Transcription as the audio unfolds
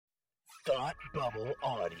Thought Bubble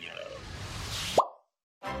Audio.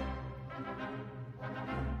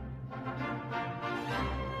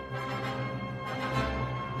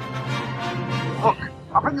 Look,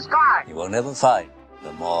 up in the sky! You will never find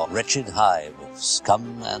the more wretched hive of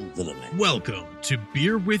scum and villainy. Welcome to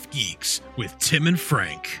Beer with Geeks with Tim and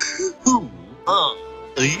Frank. Who are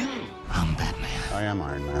you? I'm Batman. I am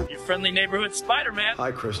Iron Man. Your friendly neighborhood Spider-Man.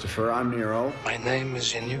 Hi, Christopher. I'm Nero. My name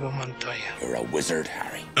is Inigo Montoya. You're a wizard,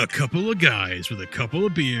 Harry. A couple of guys with a couple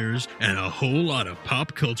of beers and a whole lot of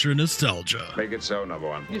pop culture nostalgia. Make it so, number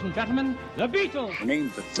one. Ladies and gentlemen, the Beatles.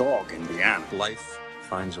 Named the dog Indiana. Life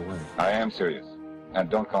finds a way. I am serious. And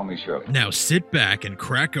don't call me Shirley. Now sit back and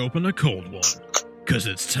crack open a cold one, because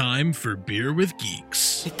it's time for Beer with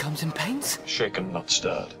Geeks. It comes in paints. Shaken, not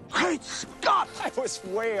stirred. Great Scott! I was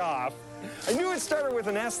way off. I knew it started with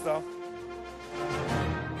an S, though.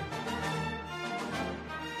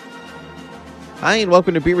 Hi, and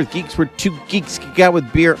welcome to Beer with Geeks, where two geeks geek out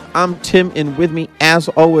with beer. I'm Tim, and with me, as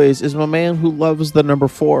always, is my man who loves the number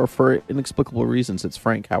 4 for inexplicable reasons. It's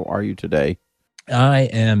Frank. How are you today? I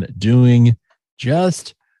am doing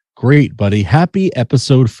just great, buddy. Happy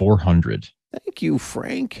episode 400. Thank you,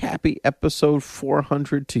 Frank. Happy episode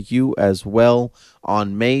 400 to you as well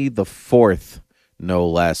on May the 4th, no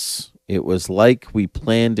less. It was like we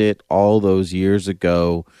planned it all those years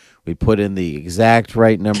ago. We put in the exact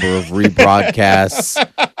right number of rebroadcasts.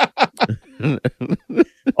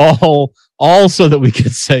 all so that we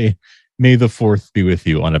could say, May the 4th be with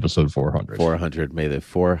you on episode 400. 400. May the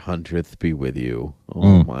 400th be with you.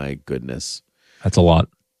 Oh, my goodness. That's a lot.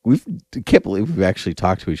 Can't believe we've actually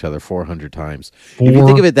talked to each other 400 times. If you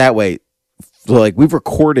think of it that way, like we've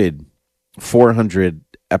recorded 400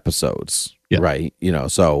 episodes, right? You know,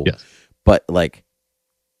 so, but like,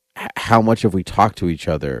 how much have we talked to each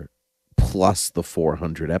other plus the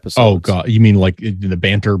 400 episodes? Oh, God. You mean like the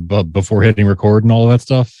banter before hitting record and all of that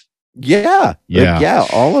stuff? Yeah. Yeah,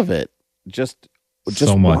 all of it. Just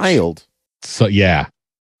so much. Wild. So, yeah.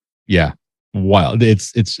 Wild.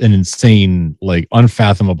 It's an insane, like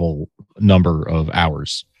unfathomable number of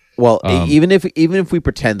hours. Well, even if we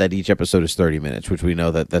pretend that each episode is 30 minutes, which we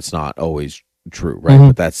know that that's not always true, right?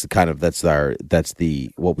 But that's what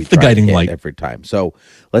we try the guiding to hit light every time. So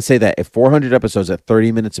let's say that if 400 episodes at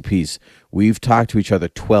 30 minutes apiece, we've talked to each other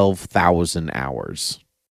 12,000 hours.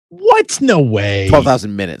 What? No way.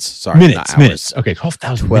 12,000 minutes. Sorry, minutes. Okay,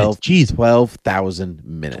 12,000 minutes. Jeez, 12,000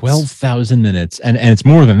 minutes. 12,000 minutes, and it's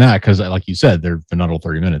more than that because, like you said, they're not all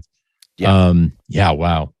 30 minutes. Yeah.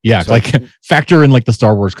 Wow. Yeah. So, like factor in like the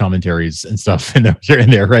Star Wars commentaries and stuff in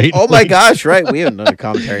there, right? Oh my gosh. Right. We haven't done a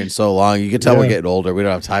commentary in so long. You can tell we're getting older. We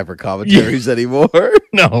don't have time for commentaries anymore.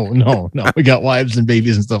 No. We got wives and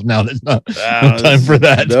babies and stuff now. There's no time for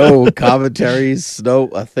that. No commentaries. No,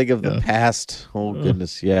 a thing of the past. Oh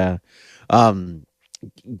goodness. Yeah.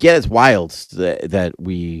 It's wild that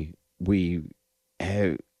we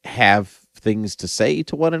have things to say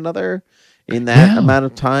to one another in that amount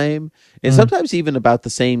of time, and sometimes even about the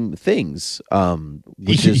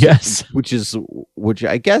which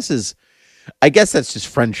I guess that's just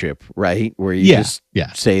friendship, right? Where you just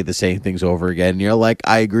say the same things over again. You're like,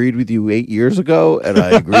 I agreed with you 8 years ago, and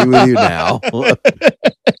I agree with you now.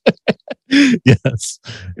 Yes.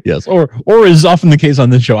 Or is often the case on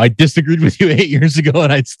this show, I disagreed with you 8 years ago,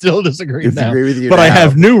 and I still disagree now. With you but now. I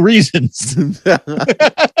have new reasons.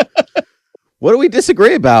 What do we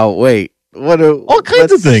disagree about? Wait. All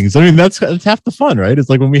kinds of things. I mean, that's half the fun, right? It's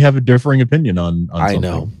like when we have a differing opinion on something. I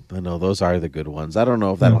know. Those are the good ones. I don't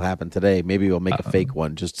know if that'll happen today. Maybe we'll make a fake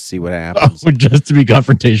one just to see what happens. Just to be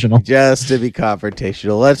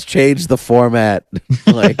confrontational. Let's change the format.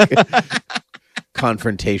 Like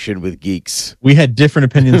confrontation with geeks. We had different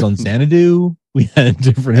opinions on Xanadu. We had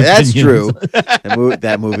different opinions. That's true.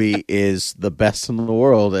 That movie is the best in the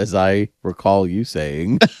world, as I recall you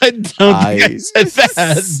saying. I don't think I said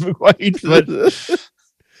that quite,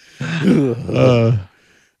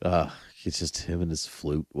 it's just him and his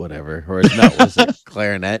flute, whatever. Or was it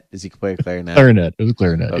clarinet? Is he playing clarinet? Clarinet. It was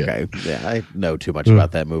clarinet. Okay. Yeah, I know too much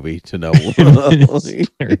about that movie to know.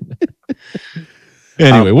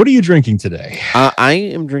 Anyway, what are you drinking today? I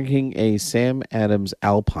am drinking a Sam Adams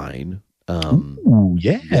Alpine. Ooh,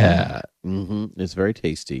 yeah. It's very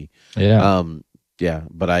tasty. Yeah.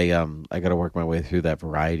 But I got to work my way through that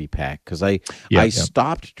variety pack because I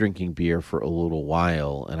stopped drinking beer for a little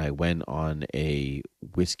while and I went on a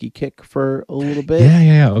whiskey kick for a little bit.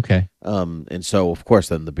 Yeah. Okay. And so of course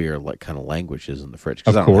then the beer like kind of languishes in the fridge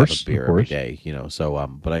because I don't have a beer every day, you know. So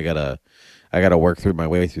but I gotta work through my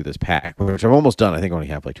way through this pack, which I'm almost done. I think I only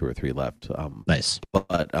have like 2 or 3 left. Nice.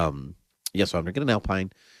 But so I'm drinking an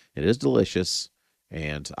Alpine. It is delicious.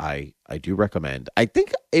 and I do recommend. I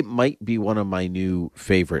think it might be one of my new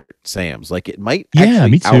favorite Sams. Like it might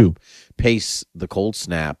actually me too. outpace the Cold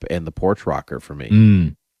Snap and the Porch Rocker for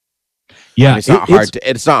me. Yeah, I mean,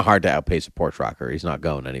 it's not hard to outpace a Porch Rocker. He's not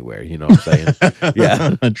going anywhere. You know what I'm saying?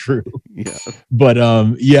 Yeah, true. Yeah, but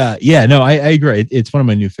yeah. No, I agree. It's one of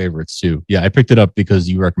my new favorites too. Yeah, I picked it up because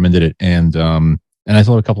you recommended it, and I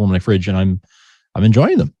still have a couple in my fridge, and I'm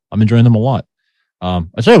enjoying them. I'm enjoying them a lot. I'll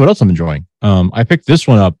tell you what else I'm enjoying. I picked this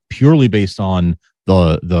one up purely based on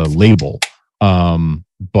the label,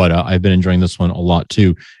 but I've been enjoying this one a lot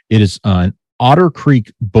too. It is an Otter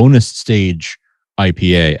Creek bonus stage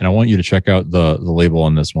IPA, and I want you to check out the label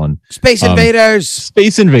on this one. Space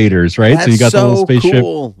Invaders, right? That's so you got the little spaceship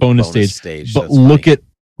cool. bonus stage. But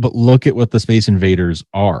look at what the Space Invaders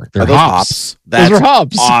are. They're hops. Those are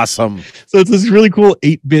hops. Awesome. So it's this really cool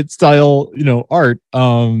 8-bit style, art.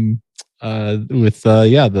 With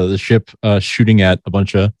the ship shooting at a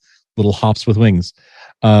bunch of little hops with wings.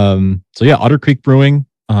 So yeah, Otter Creek Brewing.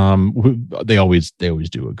 They always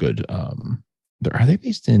do a good. Are they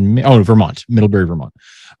based in Vermont, Middlebury, Vermont?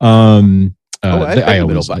 I've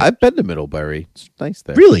been to Middlebury. It's nice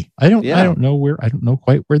there. Really? I don't know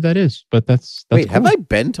quite where that is, but that's wait, cool. Have I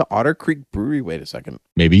been to Otter Creek Brewery? Wait a second.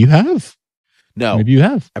 Maybe you have. No. Maybe you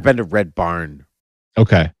have. I've been to Red Barn.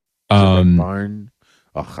 Okay. Red Barn.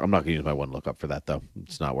 Oh, I'm not going to use my one lookup for that, though.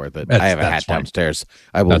 It's not worth it. I have a hat downstairs.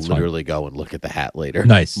 I will literally go and look at the hat later.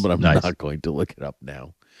 Nice. But I'm not going to look it up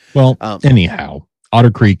now. Well, anyhow, Otter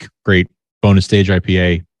Creek, great. Bonus stage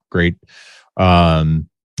IPA, great.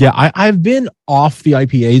 I've been off the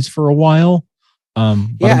IPAs for a while. I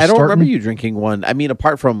don't remember you drinking one. I mean,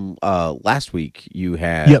 apart from last week, you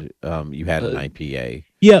had an IPA.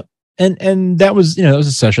 Yep. And that was, that was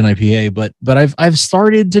a session IPA, but I've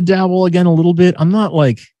started to dabble again a little bit. I'm not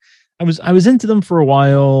like I was into them for a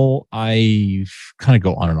while. I kind of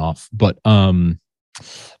go on and off, but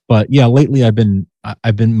yeah, lately I've been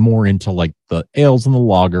more into like the ales and the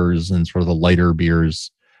lagers and sort of the lighter beers.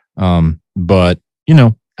 But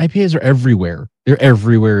IPAs are everywhere. They're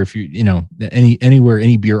everywhere. If anywhere,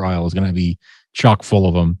 any beer aisle is going to be chock full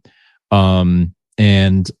of them.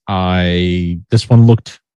 And this one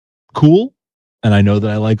looked cool, and I know that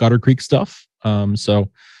I like Otter Creek stuff. So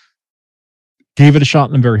gave it a shot,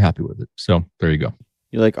 and I'm very happy with it. So there you go.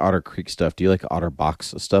 You like Otter Creek stuff? Do you like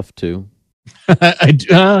Otterbox stuff too? I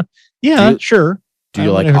do. Sure. Do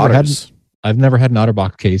you like otters? I've never had an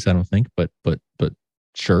Otterbox case, I don't think, but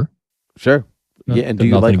sure. And do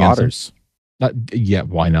you like otters? Yeah,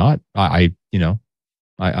 why not? I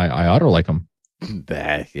otter like them.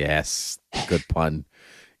 Yes, good pun.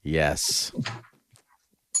 Yes.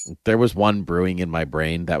 There was one brewing in my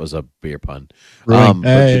brain. That was a beer pun.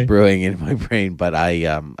 Brewing in my brain, but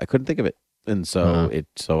I couldn't think of it, and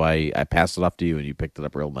so I passed it off to you, and you picked it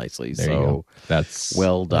up real nicely. So that's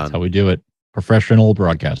well done. That's how we do it. Professional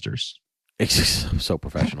broadcasters. So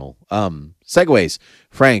professional. Segues,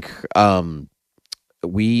 Frank.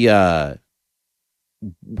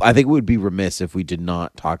 I think it would be remiss if we did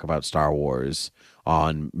not talk about Star Wars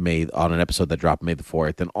on an episode that dropped May the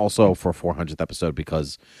 4th, and also for 400th episode,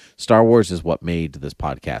 because Star Wars is what made this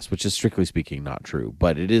podcast, which is strictly speaking not true,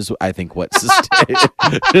 but it is, I think, what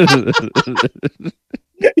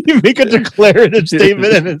you make a declarative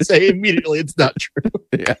statement and then say immediately it's not true.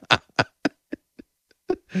 Yeah.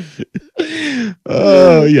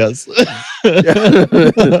 Oh yes.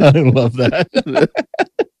 I love that.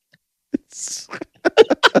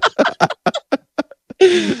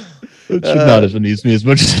 It should not have amused me as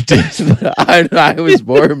much as it did. I was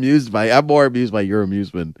more amused by your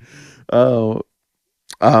amusement. But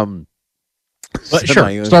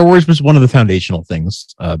sure, Star Wars was one of the foundational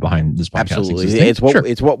things behind this podcast. Absolutely,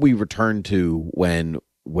 it's what we return to when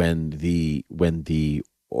the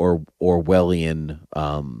Orwellian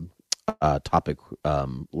topic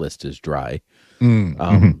list is dry.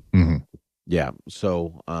 Yeah,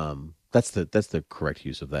 so that's the correct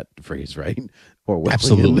use of that phrase, right? Orwellian.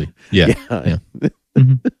 Absolutely, yeah.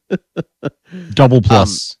 Double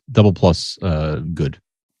plus, good.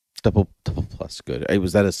 Double plus good. Hey,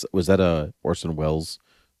 was that a Orson Welles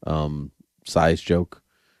size joke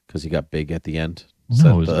because he got big at the end?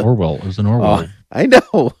 No, it was Orwell. It was an Orwell. I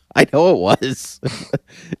know it was.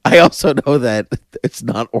 I also know that it's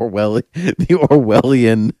not Orwellian. The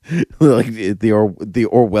Orwellian, like the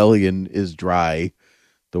Orwellian is dry.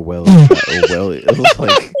 The Orwellian.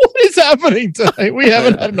 Like, what is happening tonight? We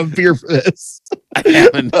haven't had enough beer for this. I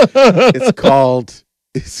haven't.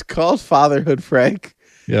 It's called Fatherhood, Frank.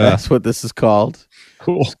 Yeah, that's what this is called.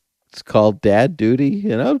 Cool. It's called Dad Duty,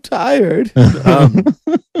 and I'm tired.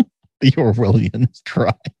 The Orwellian is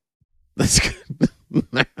dry. That's good.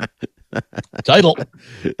 Title.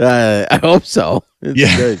 I hope so. It's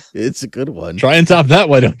Yeah. good. It's a good one. Try and top that,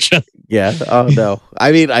 why don't you? Yeah. Oh no.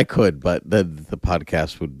 I mean, I could, but then the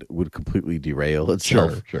podcast would completely derail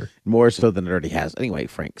itself. Sure. More so than it already has. Anyway,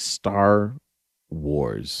 Frank, Star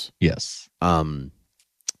Wars. Yes.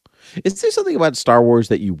 Is there something about Star Wars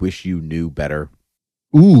that you wish you knew better?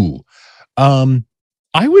 Ooh.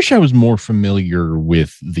 I wish I was more familiar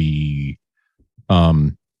with the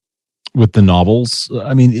novels.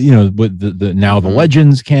 I mean, with the now the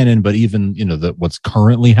Legends canon, but even, what's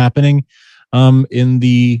currently happening in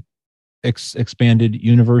the expanded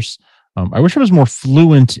universe. I wish I was more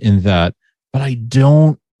fluent in that, but I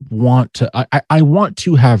don't want to. I want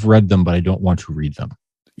to have read them, but I don't want to read them.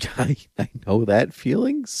 I know that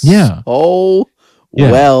feeling. Yeah. Oh,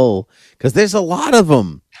 Yeah. well, because there's a lot of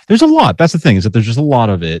them. There's a lot. That's the thing, is that there's just a lot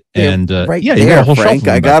of it. And right yeah, there, you got a whole Frank.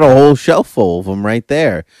 shelf. I got a whole shelf full of them right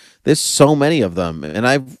there. There's so many of them, and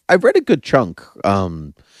I've read a good chunk.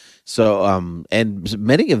 And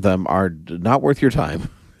many of them are not worth your time.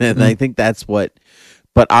 And I think that's what.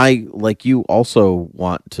 But I, like you, also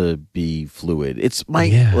want to be fluid. It's my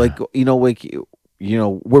we're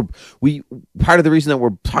part of the reason that we're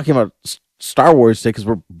talking about Star Wars today, because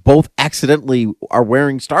we're both accidentally are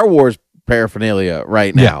wearing Star Wars paraphernalia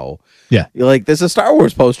right now. Yeah. Like there's a Star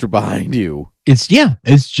Wars poster behind you. It's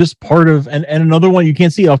just part of, and another one you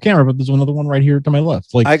can't see off camera, but there's another one right here to my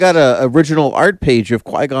left. Like, I got a original art page of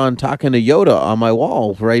Qui-Gon talking to Yoda on my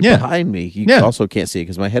wall right behind me. You also can't see it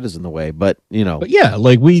because my head is in the way, but But yeah,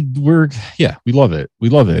 like we love it. We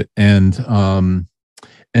love it. And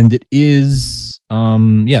it is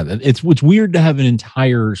it's weird to have an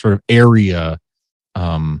entire sort of area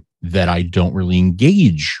that I don't really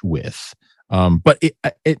engage with. But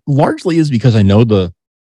it largely is because I know the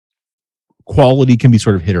quality can be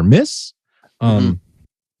sort of hit or miss.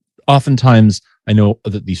 Oftentimes I know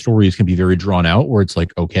that the stories can be very drawn out, where it's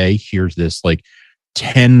like, okay, here's this like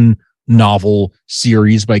 10 novel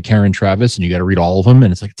series by Karen Traviss, and you got to read all of them.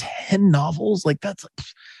 And it's like 10 novels. Like that's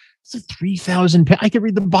 3,000. I could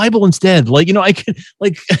read the Bible instead. Like, I could,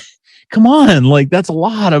 like, come on. Like that's a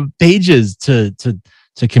lot of pages to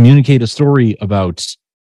communicate a story about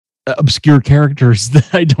obscure characters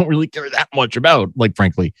that I don't really care that much about, like,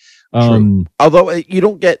 frankly. Although you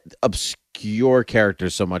don't get obscure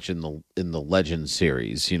characters so much in the Legends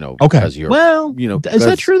series, because you're is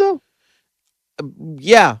that true though?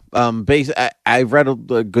 Yeah. I've read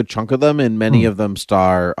a good chunk of them, and many of them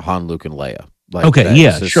star Han, Luke, and Leia. Like,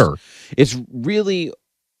 sure. It's really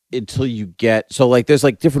until you get there's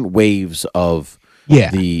like different waves of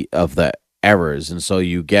the eras, and so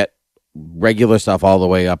you get regular stuff all the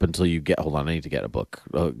way up until you get. Hold on, I need to get a book.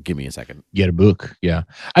 Give me a second. Get a book. Yeah,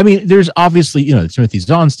 I mean, there's obviously the Timothy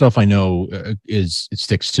Zahn stuff. I know it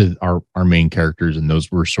sticks to our main characters, and those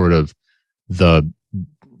were sort of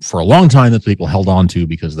for a long time that people held on to,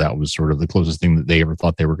 because that was sort of the closest thing that they ever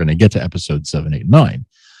thought they were going to get to episode 7, 8, 9.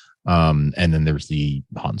 And then there's the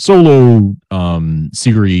Han Solo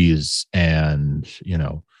series, and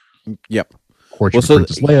yep.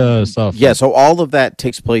 Princess Leia stuff. Yeah, so all of that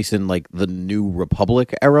takes place in like the New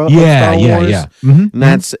Republic era of Star Wars. Yeah. And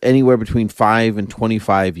that's anywhere between 5 and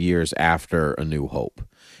 25 years after A New Hope.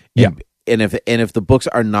 And if the books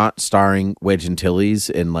are not starring Wedge Antilles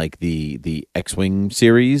in like the X-Wing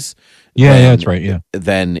series, that's right. Yeah,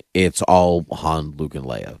 then it's all Han, Luke, and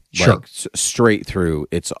Leia. Sure. Like, straight through,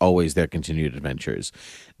 it's always their continued adventures.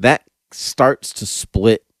 That starts to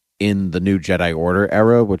split in the New Jedi Order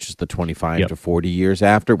era, which is the 25 to 40 years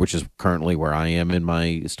after, which is currently where I am in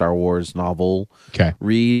my Star Wars novel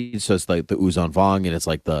read. So it's like the Uzan Vong, and it's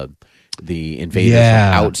like the invaders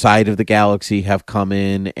from outside of the galaxy have come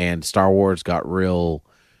in, and Star Wars got real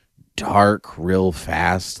dark real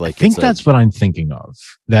fast. Like, I think that's what I'm thinking of.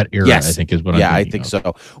 That era, yes. I think, is what I'm thinking I think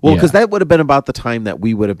so. Well, because that would have been about the time that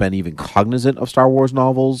we would have been even cognizant of Star Wars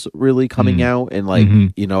novels really coming out. And like,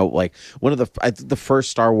 like one of the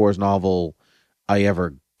first Star Wars novel I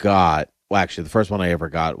ever got, well, actually the first one I ever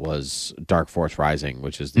got was Dark Force Rising,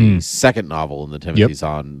 which is the second novel in the Timothy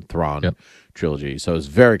Zahn Thrawn trilogy. So it was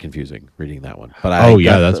very confusing reading that one. But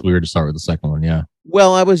that's weird to start with the second one. Yeah.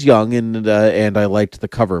 Well, I was young, and I liked the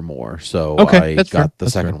cover more, so I got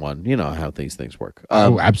the second one. You know how these things work.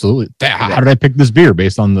 Absolutely. How did I pick this beer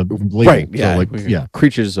based on the label? Right? Yeah, so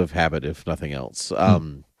creatures of habit, if nothing else.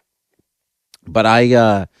 But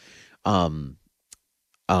I,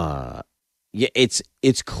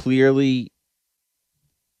 it's clearly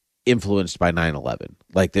influenced by 9/11.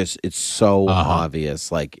 Like this, it's so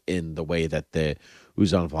obvious, like in the way that the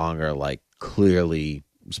Uzan Vong are like clearly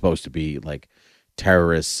supposed to be like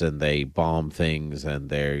terrorists and they bomb things and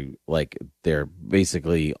they're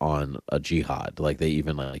basically on a jihad. Like they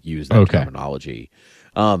even like use that terminology.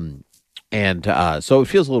 So it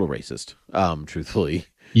feels a little racist, truthfully.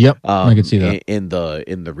 Yep, I can see that in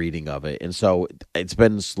the reading of it, and so it's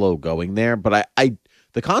been slow going there. But I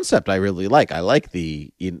the concept I really like. I like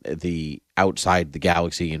the outside the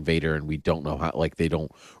galaxy invader, and we don't know how, like they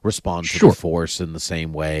don't respond to the Force in the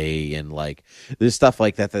same way, and like there's stuff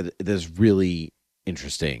like that is really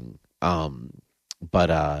interesting. Let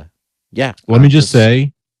me just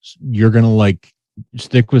say, you're gonna like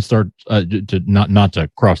stick with Star to not to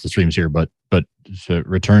cross the streams here, but to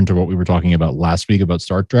return to what we were talking about last week about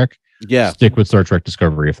Star Trek. Yeah, stick with Star Trek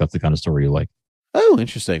Discovery if that's the kind of story you like. Oh,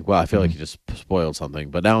 interesting. Well, I feel like you just spoiled something,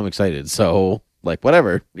 but now I'm excited. So, like,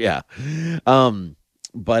 whatever. Yeah.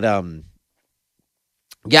 But I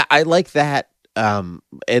like that. But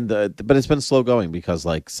it's been slow going because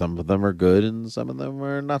like some of them are good and some of them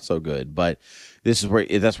are not so good. But that's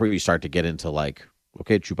where you start to get into like,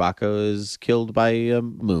 okay, Chewbacca is killed by a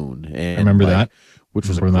moon, and I remember like, that, which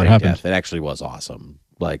was a great death. It actually was awesome.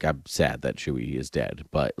 Like, I'm sad that Chewie is dead,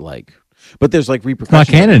 but there's like repercussions.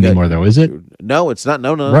 It's not canon anymore, though, is it? No, it's not.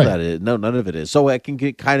 No, none of that is. No, none of it is. So I can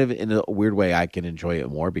get kind of in a weird way. I can enjoy it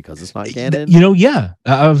more because it's not canon. Yeah.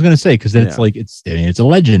 I was going to say because then it's like it's a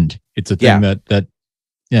legend. It's a thing that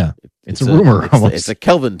it's a rumor. It's a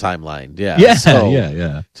Kelvin timeline. Yeah. Yeah. So,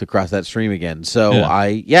 yeah. To cross that stream again. So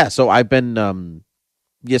So I've been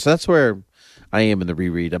so that's where I am in the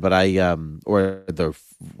reread, but or the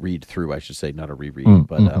read through, I should say, not a reread,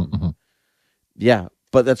 but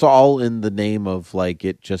but that's all in the name of like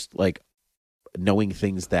it just like knowing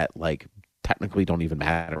things that like technically don't even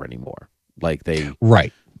matter anymore. Like it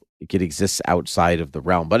exists outside of the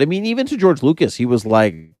realm. But I mean, even to George Lucas, he was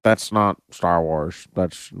like, "That's not Star Wars.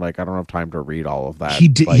 That's like I don't have time to read all of that." He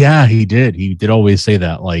did. Like, he did. He did always say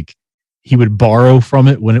that. Like he would borrow from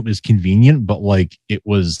it when it was convenient, but like it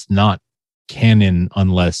was not canon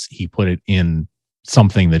unless he put it in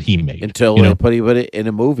something that he made until he put it in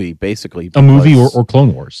a movie, basically a movie or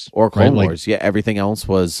Clone Wars Wars. Yeah, everything else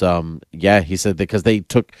was he said because they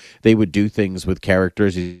would do things with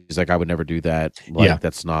characters. He's like, I would never do that. Like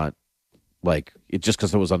that's not like it just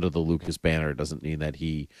because it was under the Lucas banner doesn't mean that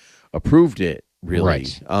he approved it really.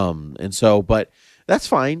 Right. And so but that's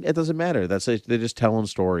fine. It doesn't matter. They're just telling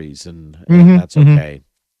stories and that's okay.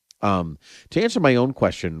 To answer my own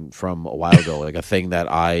question from a while ago, like a thing that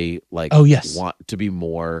I like want to be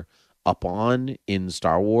more up on in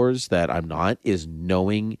Star Wars that I'm not is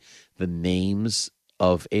knowing the names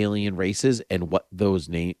of alien races and what those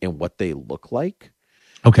names and what they look like.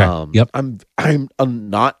 Okay. I'm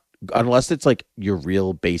not unless it's like your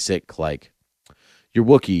real basic like your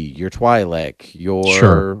Wookiee, your Twi'lek,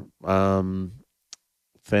 your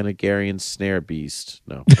Thanagarian snare beast.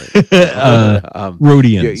 No.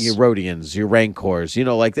 Rhodians. Your Rhodians, your Rancors,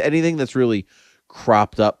 like anything that's really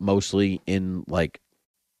cropped up mostly in like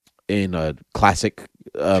in a classic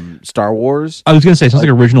Star Wars. I was going to say, it sounds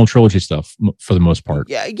like original trilogy stuff for the most part.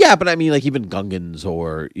 Yeah, but I mean like even Gungans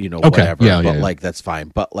or, whatever. But like that's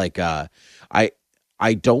fine. But like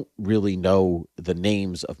I don't really know the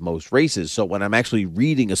names of most races. So when I'm actually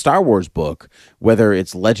reading a Star Wars book, whether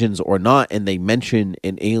it's Legends or not, and they mention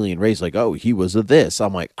an alien race, like, oh, he was a this,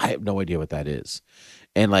 I'm like, I have no idea what that is.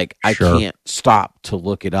 And like, I can't stop to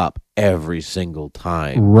look it up every single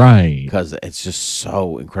time. Right. Because it's just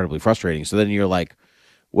so incredibly frustrating. So then you're like,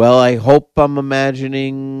 well, I hope I'm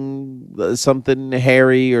imagining something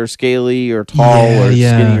hairy or scaly or tall or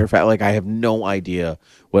skinny or fat. Like I have no idea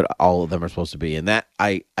what all of them are supposed to be. And that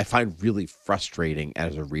I find really frustrating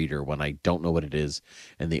as a reader when I don't know what it is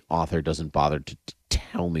and the author doesn't bother to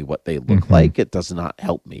tell me what they look like. It does not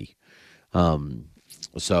help me.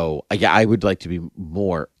 So I would like to be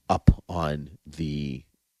more up on the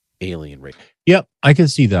alien race. Yep, I can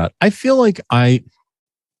see that. I feel like I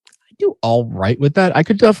do all right with that. I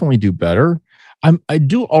could definitely do better. I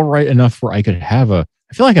do all right enough where I could have I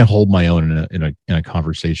feel like I hold my own in a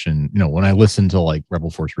conversation. When I listen to like Rebel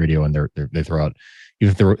Force Radio and they throw out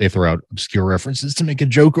they throw out obscure references to make a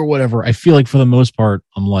joke or whatever. I feel like for the most part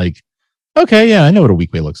I'm like, okay, yeah, I know what a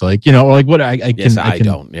weak way looks like. Or like what I can. I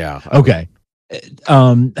don't. Yeah. Okay.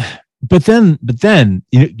 But then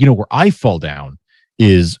where I fall down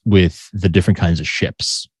is with the different kinds of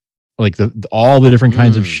ships. Like all the different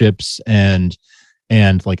kinds of ships and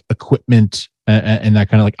like equipment and that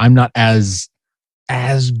kind of like I'm not as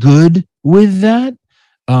good with that.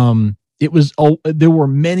 There were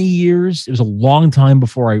many years. It was a long time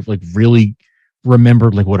before I like really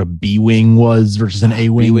remembered like what a B-wing was versus an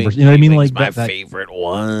A-wing. You know what I mean? Like my favorite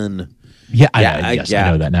one. Yeah, I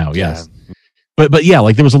know that now. Yes. But yeah,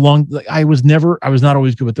 like there was a long. Like, I was not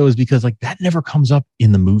always good with those because like that never comes up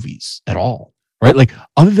in the movies at all, right? Like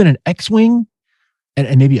other than an X-wing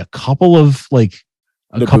and maybe a couple of like.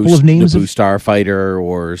 A couple of names Naboo of Starfighter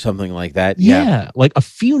or something like that. Yeah, like a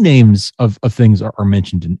few names of things are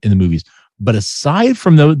mentioned in the movies. But aside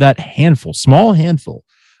from that handful, small handful,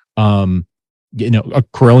 a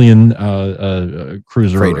Corellian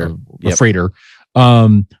cruiser, freighter, a freighter.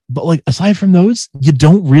 But like aside from those, you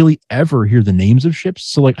don't really ever hear the names of ships.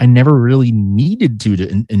 So like I never really needed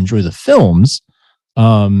to enjoy the films.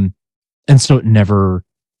 And so it never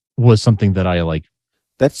was something that I like.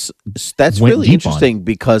 That's really interesting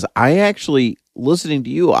because I actually, listening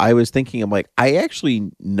to you, I was thinking, I'm like, I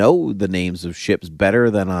actually know the names of ships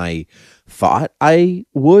better than I thought I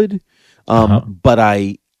would. But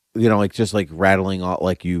I, like just like rattling off,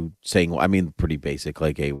 like you saying, I mean, pretty basic,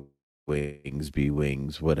 like A wings, B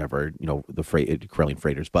wings, whatever, the Corellian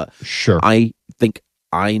freighters. But sure, I think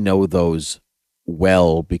I know those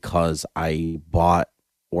well because I bought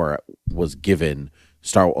or was given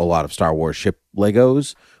a lot of Star Wars ship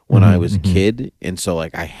Legos when I was a kid, and so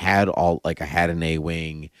like I had an A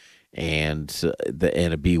wing and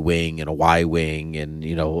a B wing and a Y wing and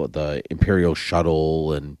the Imperial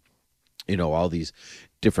shuttle and all these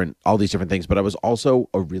different things. But I was also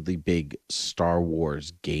a really big Star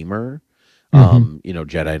Wars gamer.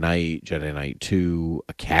 Jedi Knight 2,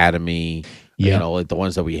 Academy, like the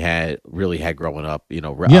ones that we had growing up.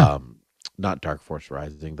 Not Dark Force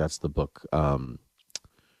Rising. That's the book.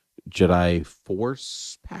 Jedi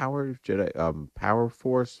Force Power, Power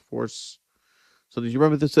Force. So did you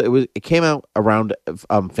remember this? It came out around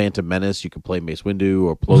Phantom Menace. You could play Mace Windu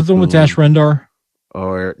or Plo Koon. Was it the one with Dash Rendar?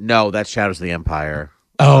 Or no, that's Shadows of the Empire.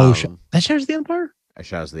 Oh, that Shadows of the Empire?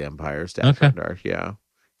 Shadows of the Empire is Dash Rendar. Yeah,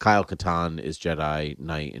 Kyle Katarn is Jedi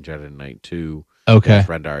Knight and Jedi Knight 2. Okay, Dash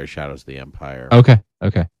Rendar is Shadows of the Empire. Okay.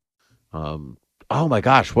 Oh my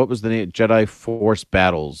gosh, what was the name? Jedi Force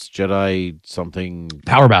Battles, Jedi something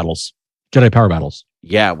Power Battles, Jedi Power Battles.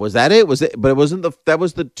 Yeah, was that it? Was it? But it wasn't that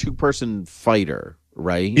was the 2-person fighter,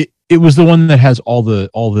 right? It was the one that has all the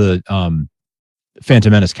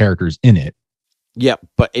Phantom Menace characters in it. Yeah,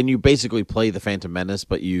 and you basically play the Phantom Menace,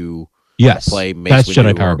 but you play Mace that's Windu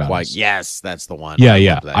Jedi Power Battles. Yes, that's the one.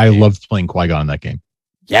 Yeah, I loved playing Qui-Gon in that game.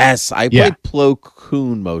 Yes, I played Plo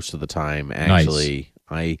Koon most of the time. Actually,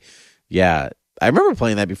 nice. I remember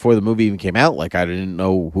playing that before the movie even came out. Like I didn't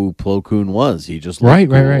know who Plo Koon was. He just looked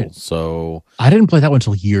cool. Right. So I didn't play that one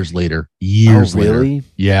until years later. Really? Later.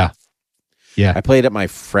 Yeah. I played at my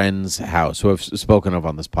friend's house, who I've spoken of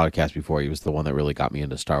on this podcast before. He was the one that really got me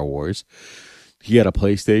into Star Wars. He had a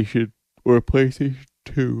PlayStation or a PlayStation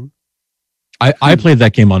 2. I played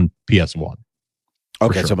that game on PS1.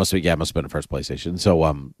 Okay, sure. So it must have been the first PlayStation.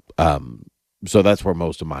 So that's where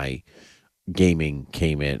most of my gaming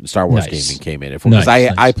came in. Star Wars gaming came in. Because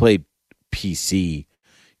I played PC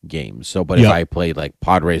games. So, but if I played like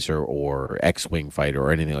Pod Racer or X-Wing Fighter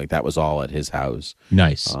or anything like that, was all at his house.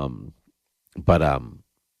 Nice. But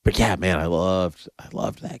yeah, man, I loved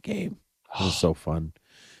that game. It was so fun.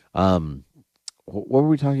 What were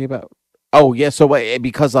we talking about? Oh yeah, so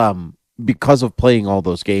because of playing all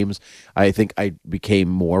those games, I think I became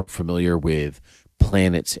more familiar with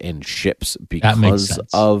planets and ships because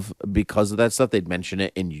of that stuff. They'd mention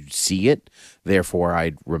it and you see it, therefore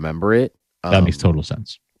I'd remember it. That makes total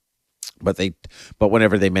sense. But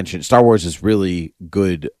whenever they mention Star Wars is really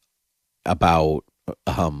good about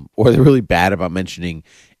or they're really bad about mentioning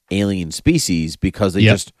alien species because they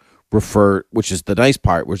just refer, which is the nice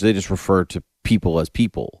part, which they just refer to people as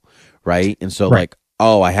people, right? And so like,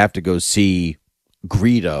 oh, I have to go see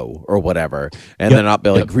Greedo or whatever, and then I'll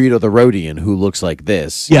be like Greedo the Rodian who looks like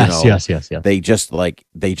this. Yes. They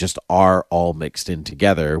just are all mixed in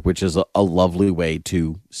together, which is a lovely way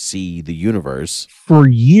to see the universe. For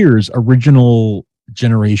years, original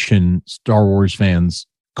generation Star Wars fans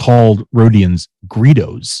called Rodians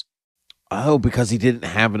Greedos. Oh, because he didn't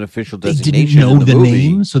have an official They designation. didn't know in the movie.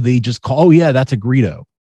 name, so they just call. Oh yeah, that's a Greedo.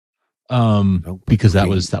 Because that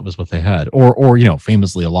was what they had, or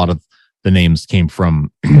famously, a lot of the names came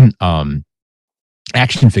from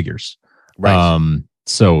action figures, right?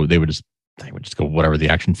 So they would just go whatever the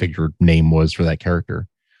action figure name was for that character.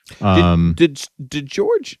 Did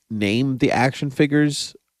George name the action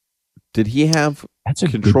figures? Did he have that's a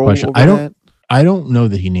control good question? over I don't know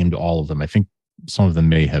that he named all of them. I think some of them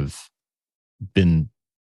may have been.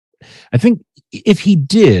 I think if he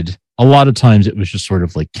did, a lot of times it was just sort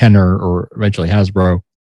of like Kenner or eventually Hasbro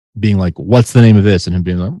being like, "What's the name of this?" and him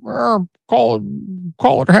being like, "Call it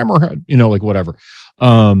Hammerhead," like whatever.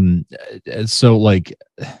 So like,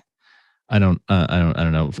 I don't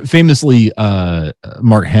know. Famously,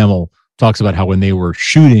 Mark Hamill talks about how when they were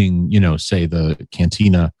shooting, say the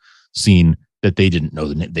cantina scene, that they didn't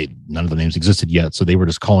know none of the names existed yet, so they were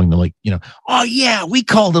just calling them like, oh yeah, we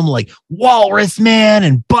called them like Walrus Man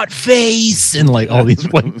and Buttface and like all these.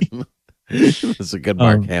 That's a good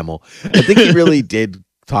Mark Hamill. I think he really did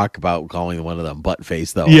talk about calling one of them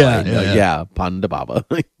Buttface though. Yeah, Panda Baba.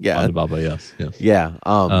 Yeah, Panda Baba. Yes. Yeah.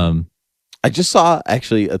 I just saw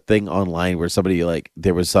actually a thing online where somebody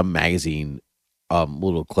there was some magazine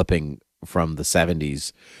little clipping from the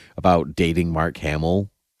 70s about dating Mark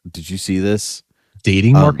Hamill. Did you see this?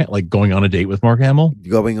 Dating Mark, like going on a date with Mark Hamill?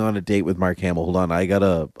 Going on a date with Mark Hamill. Hold on,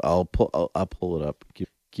 I'll pull it up.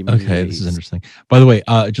 Okay, this is interesting. By the way,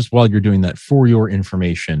 just while you're doing that, for your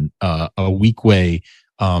information, a week way.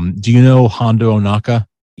 Do you know Hondo Onaka?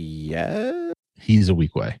 Yeah, he's a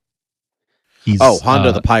week way. He's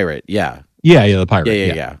Hondo the pirate. Yeah, the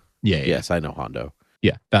pirate. Yeah. Yes, I know Hondo.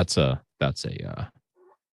 Yeah, that's a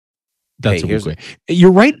week way.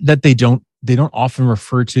 You're right that they don't often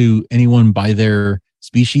refer to anyone by their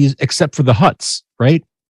species except for the Hutts, right?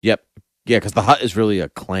 Yep. Yeah, because the Hutt is really a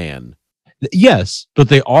clan. Yes, but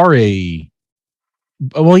they are I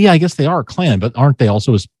guess they are a clan, but aren't they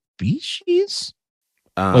also a species?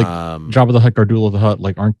 Like Jabba the Hutt, Gardula the Hutt,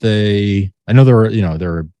 like aren't they? I know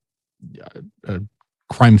they're a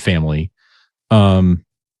crime family, but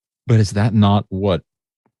is that not what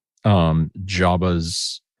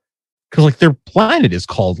Jabba's? Because like their planet is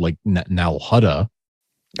called like Nal Hutta.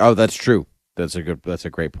 Oh, that's true. That's a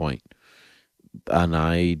great point. And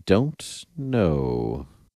I don't know.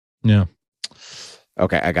 Yeah.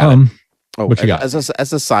 Okay, I got it. Oh, what you got? As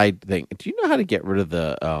a side thing, do you know how to get rid of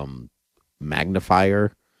the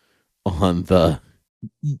magnifier on the?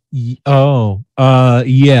 Yeah.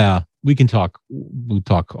 We can talk. We'll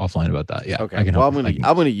talk offline about that. Yeah. Okay. I'm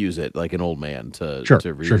gonna use it like an old man to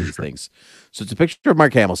read these things. So it's a picture of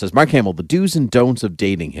Mark Hamill. It says Mark Hamill, the do's and don'ts of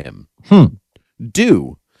dating him.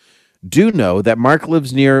 Do know that Mark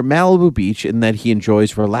lives near Malibu Beach and that he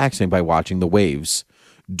enjoys relaxing by watching the waves.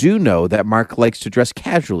 Do know that Mark likes to dress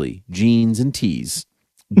casually, jeans and tees.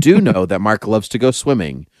 Do know that Mark loves to go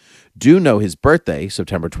swimming. Do know his birthday,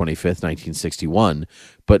 September 25th, 1961,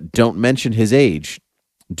 but don't mention his age.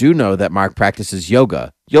 Do know that Mark practices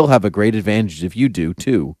yoga. You'll have a great advantage if you do,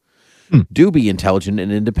 too. Do be intelligent and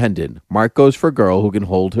independent. Mark goes for a girl who can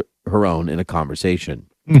hold her own in a conversation.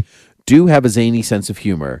 Do have a zany sense of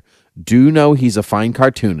humor. Do know he's a fine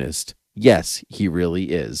cartoonist. Yes, he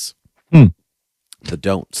really is. The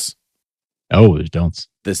don'ts. Oh, there's don'ts.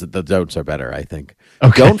 The don'ts are better, I think.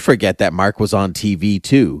 Okay. Don't forget that Mark was on TV,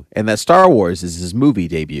 too, and that Star Wars is his movie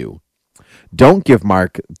debut. Don't give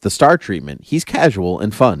Mark the star treatment. He's casual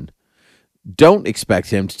and fun. Don't expect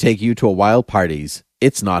him to take you to wild parties.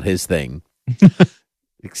 It's not his thing.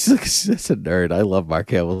 That's a nerd. I love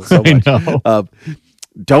Mark Hamill so much. I know.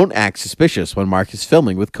 Don't act suspicious when Mark is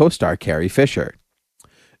filming with co-star Carrie Fisher.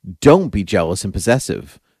 Don't be jealous and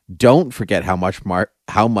possessive. Don't forget how much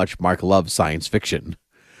Mark loves science fiction.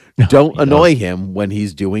 Don't annoy him when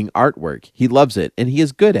he's doing artwork. He loves it, and he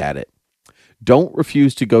is good at it. Don't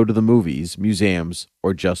refuse to go to the movies, museums,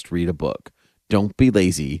 or just read a book. Don't be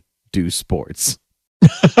lazy. Do sports.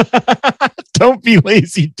 Don't be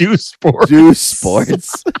lazy. Do sports. Do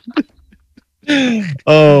sports.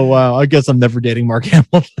 Oh, wow. I guess I'm never dating Mark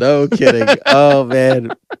Hamill. No kidding. Oh,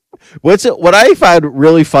 man. What I found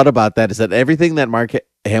really fun about that is that everything that Mark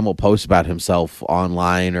Hamill posts about himself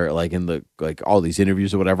online or like in the all these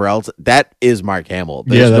interviews or whatever else, that is Mark Hamill.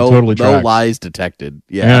 There's totally no lies detected.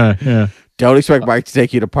 Yeah. Don't expect Mark to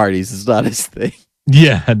take you to parties. It's not his thing.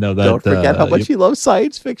 Yeah, no. Don't forget how much he loves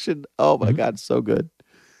science fiction. Oh my God, so good.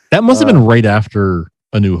 That must have been right after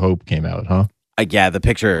A New Hope came out, huh? Yeah, the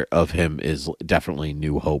picture of him is definitely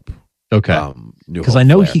New Hope. Okay. Because I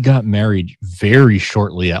know he got married very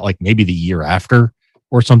shortly at maybe the year after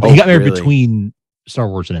or something. He got married between Star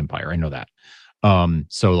Wars and Empire. I know that.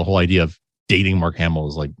 So the whole idea of dating Mark Hamill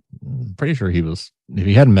is I'm pretty sure if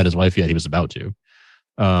he hadn't met his wife yet, he was about to.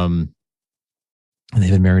 And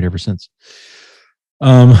they've been married ever since.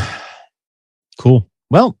 Cool.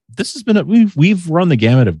 Well, this has been we've run the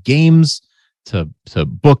gamut of games to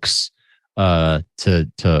books, to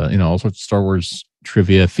all sorts of Star Wars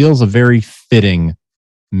trivia. Feels a very fitting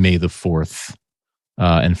May the 4th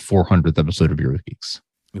and 400th episode of Beer with Geeks.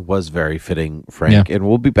 It was very fitting, Frank. Yeah. And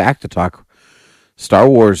we'll be back to talk Star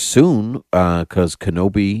Wars soon because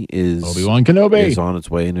Obi-Wan Kenobi is on its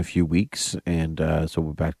way in a few weeks. And so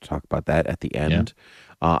we're back to talk about that at the end. Yeah.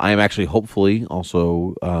 I am actually hopefully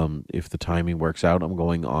also, if the timing works out, I'm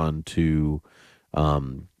going on to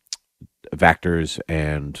Vactor's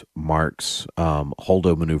and Mark's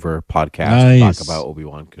Holdo Maneuver podcast. Nice. Talk about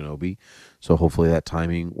Obi-Wan Kenobi. So hopefully that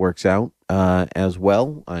timing works out as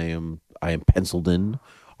well. I am penciled in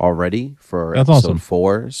already for episode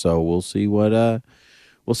 4. So we'll see what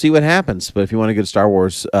happens. But if you want a good Star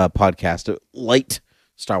Wars podcast, a light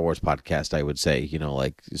Star Wars podcast, I would say,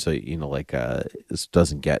 this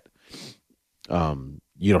doesn't get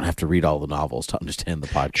you don't have to read all the novels to understand the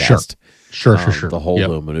podcast. Sure. The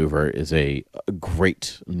Holdo Maneuver is a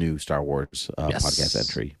great new Star Wars podcast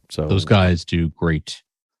entry. So those guys do great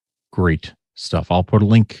stuff. I'll put a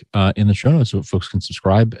link in the show notes so folks can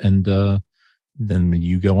subscribe, and then when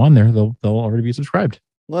you go on there, they'll already be subscribed.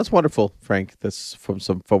 Well, that's wonderful, Frank. That's from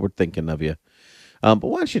some forward thinking of you. But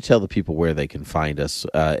why don't you tell the people where they can find us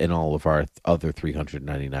in all of our other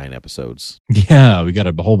 399 episodes? Yeah, we got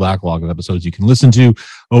a whole backlog of episodes you can listen to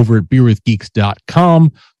over at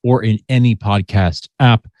beerwithgeeks.com or in any podcast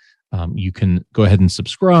app. You can go ahead and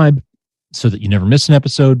subscribe so that you never miss an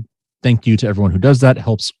episode. Thank you to everyone who does that. It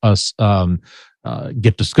helps us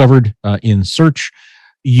get discovered in search.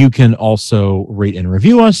 You can also rate and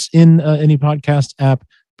review us in any podcast app.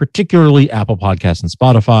 Particularly Apple Podcasts and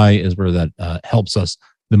Spotify is where that helps us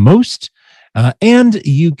the most. And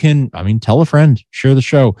you can, tell a friend, share the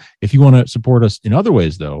show. If you want to support us in other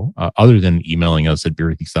ways, though, other than emailing us at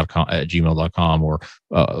beerwithgeeks.com or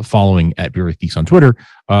following at beerwithgeeks on Twitter,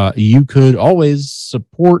 you could always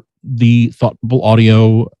support the Thought Bubble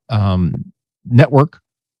Audio network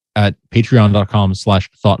at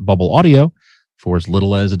patreon.com/thoughtbubbleaudio for as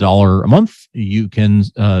little as $1 a month. You can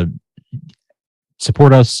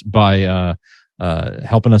support us by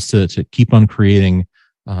helping us to keep on creating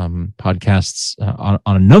podcasts on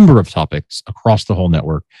a number of topics across the whole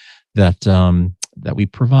network that we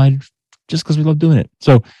provide just because we love doing it.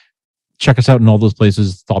 So check us out in all those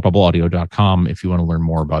places, thoughtbubbleaudio.com, if you want to learn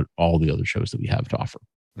more about all the other shows that we have to offer.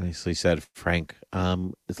 Nicely said, Frank.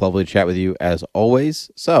 It's lovely to chat with you as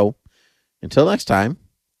always. So until next time,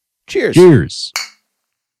 cheers. Cheers.